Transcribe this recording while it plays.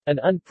An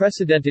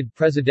unprecedented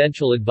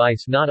presidential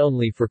advice not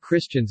only for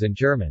Christians and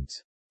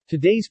Germans.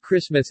 Today's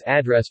Christmas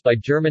address by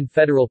German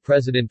Federal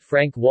President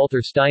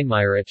Frank-Walter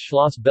Steinmeier at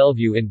Schloss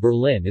Bellevue in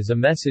Berlin is a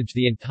message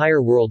the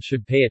entire world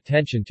should pay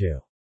attention to.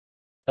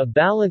 A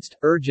balanced,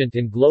 urgent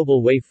and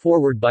global way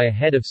forward by a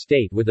head of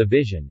state with a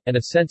vision, and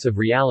a sense of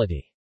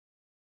reality.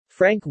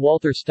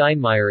 Frank-Walter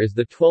Steinmeier is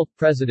the 12th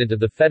President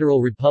of the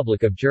Federal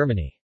Republic of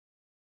Germany.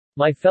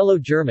 My fellow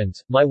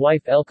Germans, my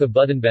wife Elke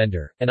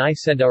Budenbender, and I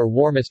send our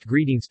warmest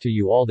greetings to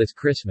you all this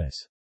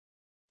Christmas.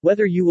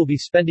 Whether you will be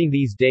spending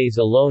these days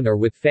alone or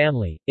with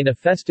family, in a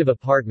festive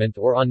apartment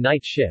or on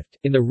night shift,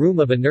 in the room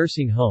of a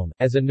nursing home,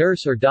 as a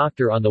nurse or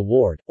doctor on the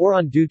ward, or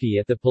on duty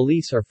at the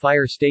police or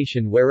fire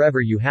station,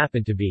 wherever you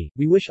happen to be,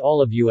 we wish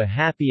all of you a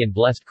happy and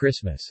blessed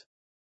Christmas.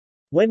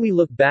 When we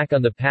look back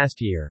on the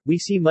past year, we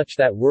see much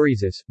that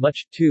worries us,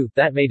 much, too,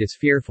 that made us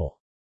fearful.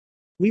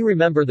 We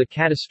remember the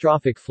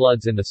catastrophic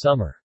floods in the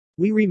summer.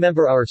 We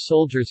remember our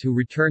soldiers who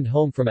returned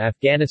home from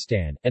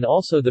Afghanistan, and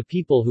also the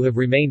people who have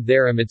remained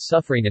there amid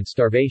suffering and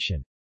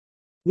starvation.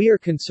 We are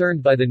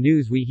concerned by the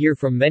news we hear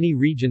from many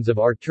regions of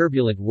our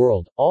turbulent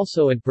world,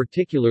 also and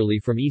particularly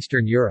from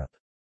Eastern Europe.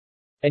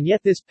 And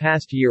yet this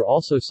past year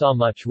also saw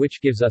much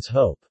which gives us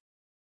hope.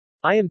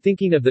 I am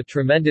thinking of the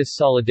tremendous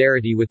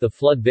solidarity with the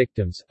flood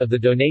victims, of the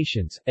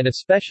donations, and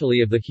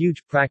especially of the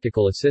huge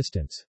practical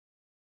assistance.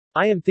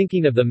 I am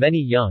thinking of the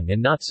many young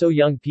and not so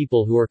young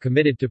people who are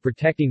committed to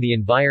protecting the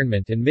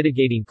environment and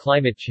mitigating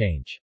climate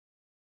change.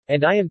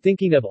 And I am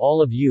thinking of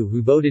all of you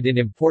who voted in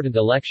important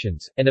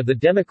elections, and of the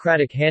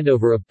democratic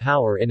handover of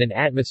power in an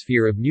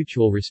atmosphere of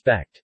mutual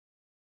respect.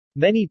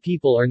 Many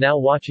people are now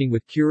watching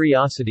with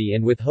curiosity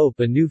and with hope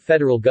a new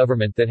federal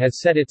government that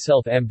has set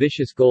itself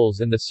ambitious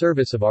goals in the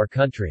service of our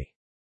country.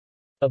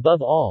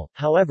 Above all,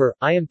 however,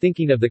 I am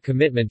thinking of the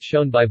commitment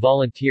shown by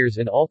volunteers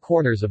in all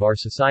corners of our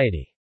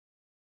society.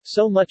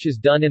 So much is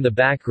done in the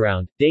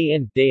background, day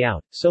in, day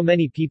out, so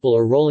many people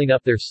are rolling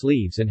up their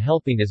sleeves and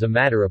helping as a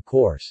matter of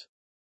course.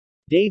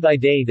 Day by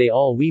day they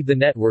all weave the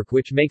network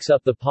which makes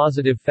up the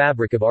positive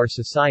fabric of our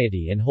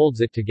society and holds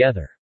it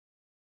together.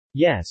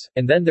 Yes,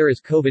 and then there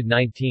is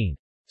COVID-19.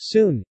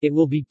 Soon, it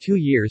will be 2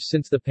 years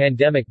since the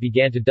pandemic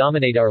began to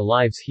dominate our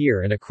lives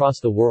here and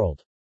across the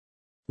world.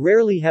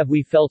 Rarely have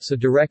we felt so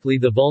directly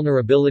the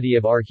vulnerability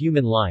of our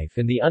human life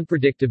and the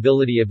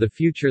unpredictability of the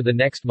future the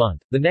next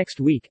month, the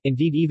next week,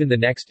 indeed even the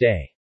next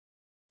day.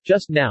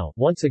 Just now,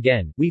 once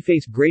again, we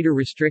face greater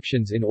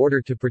restrictions in order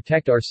to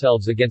protect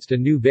ourselves against a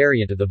new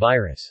variant of the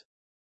virus.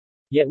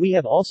 Yet we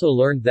have also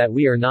learned that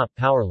we are not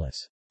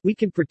powerless. We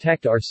can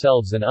protect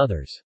ourselves and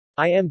others.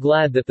 I am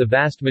glad that the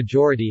vast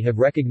majority have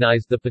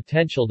recognized the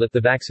potential that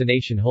the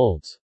vaccination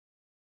holds.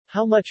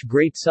 How much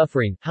great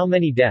suffering, how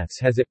many deaths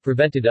has it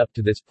prevented up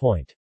to this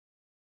point?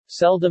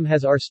 Seldom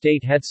has our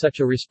state had such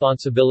a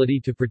responsibility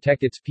to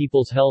protect its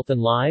people's health and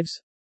lives.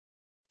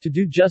 To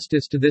do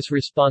justice to this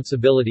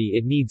responsibility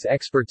it needs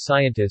expert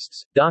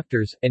scientists,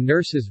 doctors, and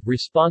nurses,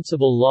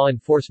 responsible law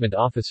enforcement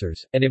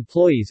officers, and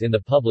employees in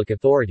the public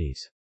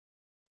authorities.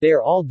 They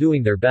are all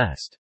doing their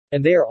best.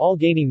 And they are all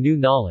gaining new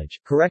knowledge,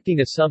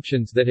 correcting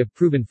assumptions that have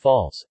proven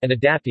false, and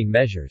adapting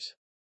measures.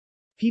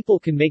 People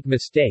can make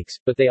mistakes,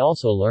 but they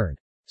also learn.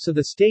 So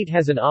the state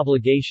has an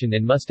obligation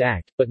and must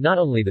act, but not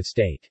only the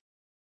state.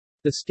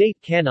 The state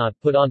cannot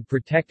put on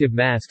protective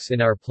masks in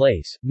our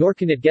place, nor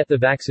can it get the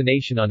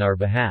vaccination on our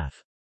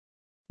behalf.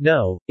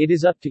 No, it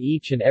is up to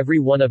each and every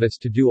one of us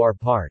to do our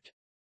part.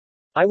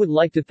 I would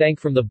like to thank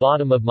from the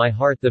bottom of my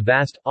heart the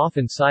vast,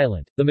 often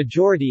silent, the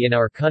majority in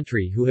our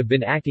country who have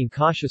been acting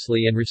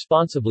cautiously and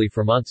responsibly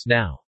for months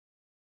now.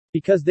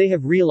 Because they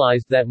have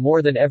realized that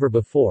more than ever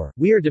before,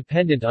 we are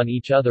dependent on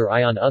each other,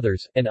 I on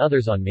others, and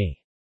others on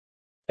me.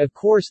 Of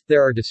course,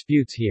 there are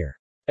disputes here.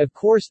 Of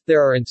course,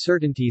 there are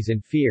uncertainties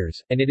and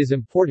fears, and it is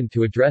important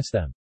to address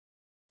them.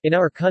 In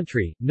our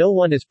country, no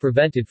one is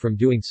prevented from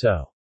doing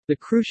so. The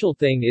crucial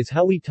thing is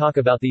how we talk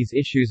about these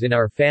issues in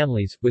our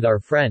families, with our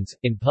friends,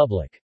 in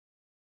public.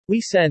 We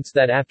sense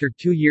that after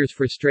 2 years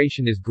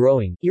frustration is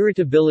growing,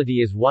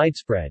 irritability is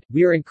widespread,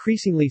 we are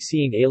increasingly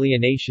seeing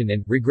alienation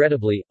and,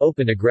 regrettably,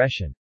 open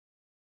aggression.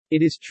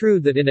 It is true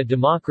that in a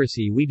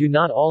democracy we do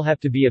not all have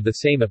to be of the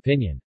same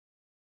opinion.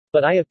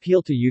 But I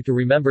appeal to you to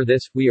remember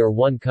this, we are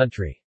one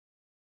country.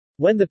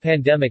 When the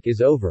pandemic is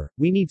over,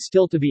 we need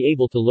still to be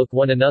able to look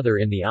one another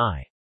in the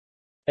eye.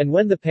 And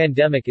when the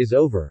pandemic is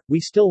over, we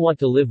still want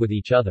to live with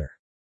each other.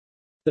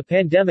 The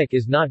pandemic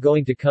is not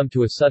going to come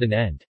to a sudden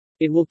end.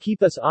 It will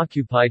keep us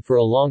occupied for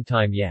a long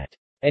time yet.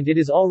 And it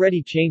is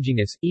already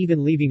changing us,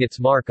 even leaving its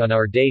mark on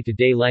our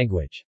day-to-day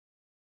language.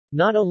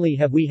 Not only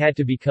have we had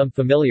to become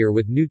familiar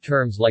with new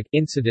terms like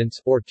incidence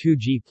or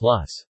 2G+.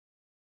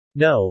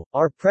 No,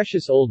 our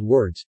precious old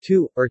words,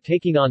 too, are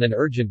taking on an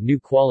urgent new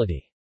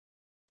quality.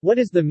 What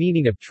is the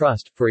meaning of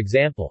trust, for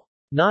example?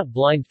 Not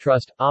blind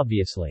trust,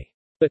 obviously.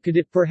 But could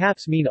it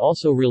perhaps mean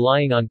also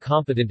relying on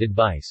competent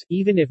advice,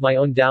 even if my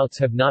own doubts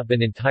have not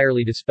been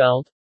entirely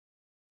dispelled?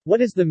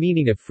 What is the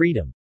meaning of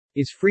freedom?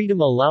 Is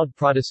freedom a loud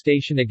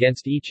protestation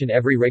against each and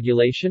every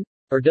regulation?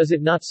 Or does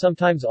it not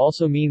sometimes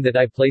also mean that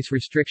I place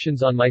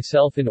restrictions on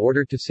myself in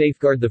order to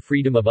safeguard the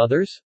freedom of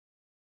others?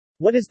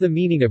 What is the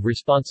meaning of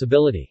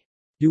responsibility?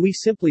 Do we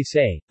simply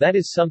say, that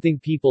is something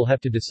people have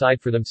to decide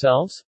for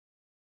themselves?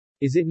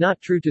 Is it not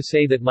true to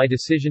say that my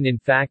decision in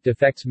fact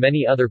affects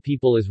many other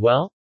people as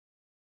well?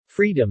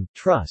 Freedom,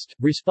 trust,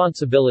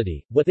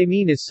 responsibility, what they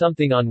mean is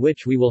something on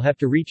which we will have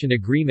to reach an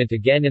agreement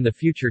again in the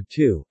future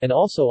too, and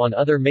also on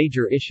other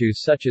major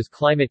issues such as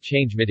climate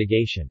change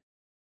mitigation.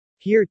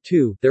 Here,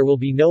 too, there will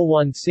be no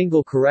one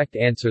single correct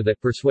answer that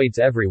persuades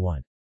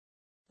everyone.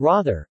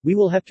 Rather, we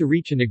will have to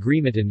reach an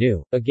agreement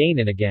anew, again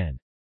and again.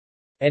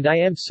 And I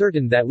am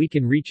certain that we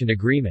can reach an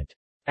agreement.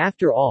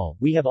 After all,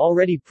 we have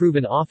already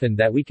proven often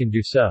that we can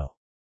do so.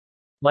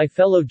 My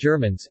fellow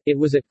Germans, it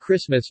was at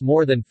Christmas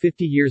more than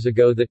 50 years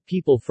ago that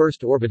people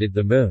first orbited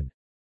the moon.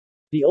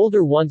 The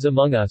older ones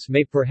among us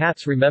may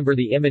perhaps remember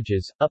the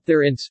images, up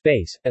there in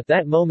space, at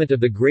that moment of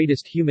the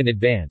greatest human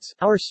advance,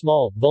 our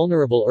small,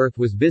 vulnerable Earth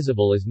was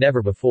visible as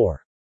never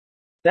before.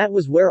 That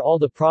was where all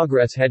the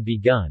progress had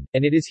begun,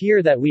 and it is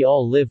here that we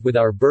all live with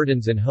our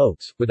burdens and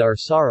hopes, with our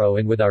sorrow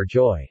and with our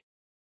joy.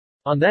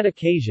 On that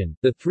occasion,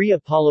 the 3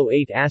 Apollo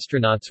 8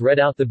 astronauts read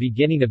out the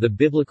beginning of the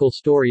biblical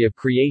story of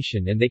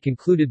creation and they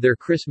concluded their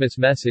Christmas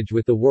message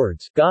with the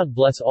words, "God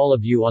bless all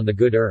of you on the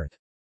good earth."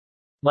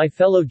 My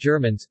fellow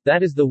Germans,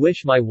 that is the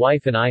wish my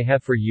wife and I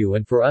have for you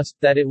and for us,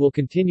 that it will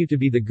continue to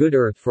be the good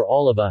earth for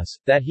all of us,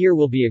 that here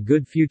will be a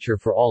good future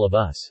for all of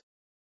us.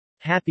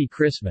 Happy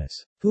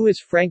Christmas. Who is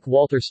Frank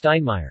Walter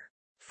Steinmeier?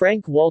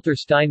 Frank Walter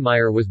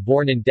Steinmeier was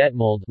born in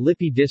Detmold,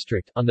 Lippe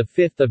district, on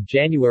 5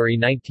 January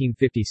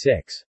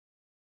 1956.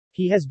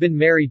 He has been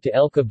married to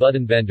Elke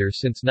Budenbender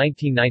since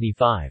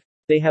 1995.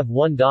 They have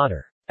one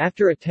daughter.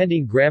 After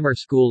attending grammar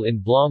school in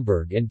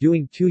Blomberg and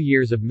doing 2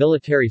 years of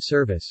military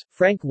service,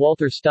 Frank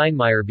Walter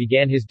Steinmeier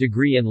began his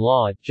degree in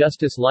law at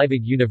Justus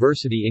Liebig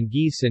University in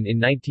Gießen in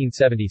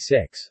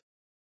 1976.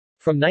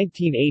 From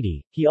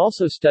 1980, he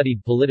also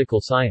studied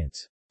political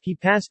science. He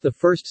passed the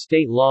first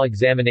state law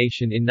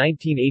examination in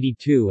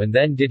 1982 and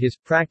then did his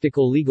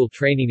practical legal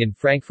training in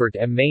Frankfurt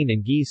am Main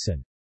and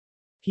Gießen.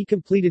 He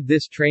completed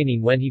this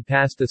training when he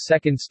passed the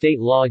second state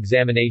law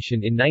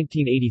examination in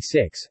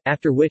 1986,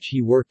 after which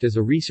he worked as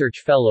a research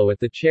fellow at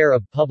the Chair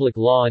of Public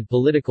Law and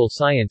Political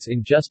Science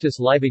in Justus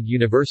Liebig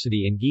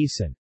University in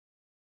Gießen.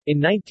 In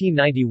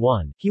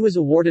 1991, he was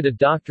awarded a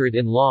doctorate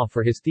in law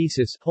for his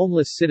thesis,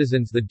 Homeless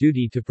Citizens: The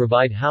Duty to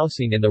Provide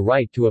Housing and the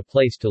Right to a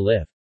Place to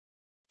Live.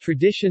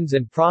 Traditions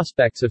and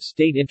Prospects of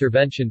State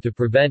Intervention to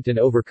Prevent and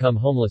Overcome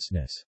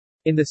Homelessness.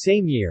 In the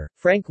same year,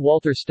 Frank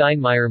Walter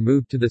Steinmeier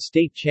moved to the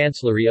State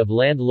Chancellery of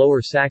Land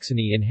Lower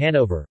Saxony in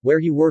Hanover, where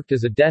he worked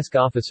as a desk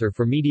officer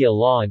for media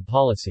law and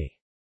policy.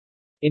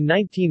 In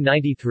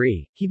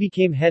 1993, he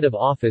became head of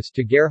office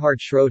to Gerhard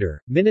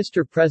Schroeder,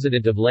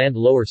 Minister-President of Land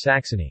Lower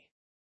Saxony.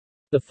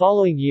 The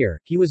following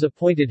year, he was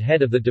appointed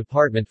head of the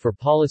Department for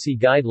Policy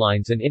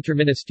Guidelines and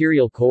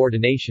Interministerial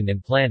Coordination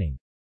and Planning.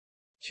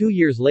 2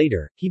 years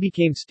later, he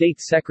became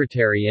State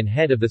Secretary and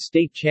head of the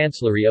State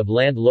Chancellery of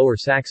Land Lower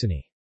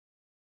Saxony.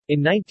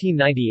 In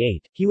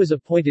 1998, he was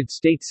appointed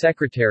State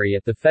Secretary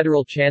at the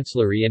Federal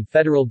Chancellery and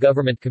Federal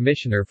Government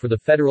Commissioner for the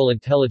Federal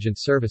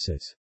Intelligence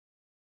Services.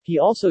 He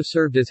also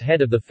served as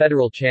head of the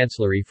Federal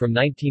Chancellery from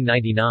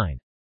 1999.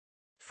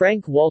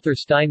 Frank Walter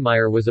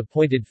Steinmeier was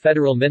appointed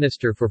Federal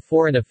Minister for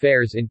Foreign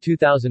Affairs in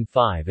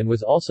 2005 and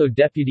was also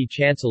Deputy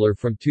Chancellor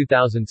from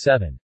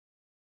 2007.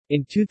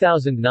 In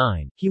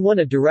 2009, he won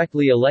a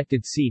directly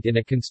elected seat in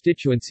a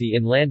constituency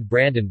in Land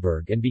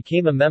Brandenburg and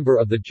became a member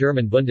of the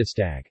German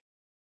Bundestag.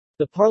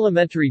 The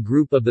parliamentary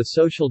group of the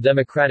Social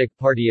Democratic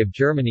Party of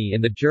Germany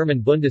in the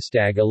German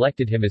Bundestag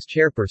elected him as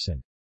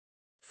chairperson.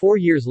 4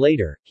 years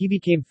later, he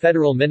became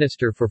Federal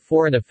Minister for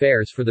Foreign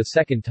Affairs for the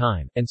second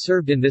time, and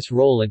served in this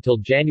role until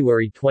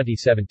January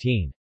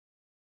 2017.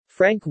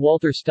 Frank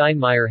Walter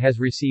Steinmeier has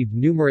received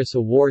numerous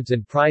awards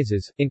and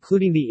prizes,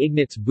 including the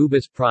Ignaz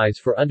Bubis Prize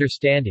for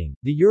Understanding,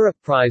 the Europe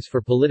Prize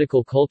for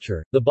Political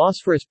Culture, the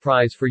Bosphorus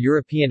Prize for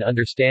European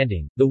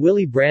Understanding, the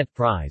Willy Brandt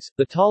Prize,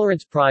 the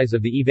Tolerance Prize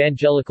of the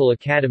Evangelical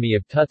Academy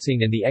of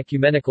Tutzing and the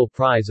Ecumenical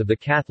Prize of the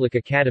Catholic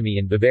Academy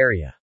in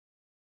Bavaria.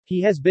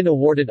 He has been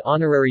awarded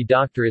honorary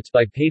doctorates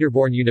by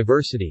Paderborn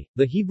University,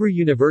 the Hebrew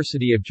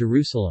University of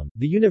Jerusalem,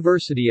 the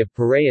University of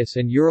Piraeus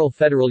and Ural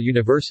Federal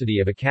University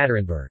of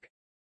Ekaterinburg.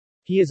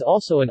 He is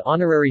also an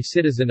honorary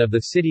citizen of the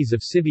cities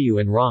of Sibiu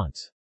and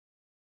Reims.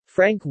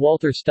 Frank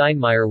Walter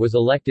Steinmeier was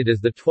elected as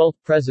the 12th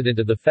President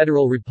of the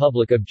Federal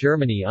Republic of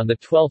Germany on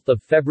 12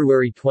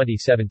 February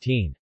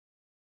 2017.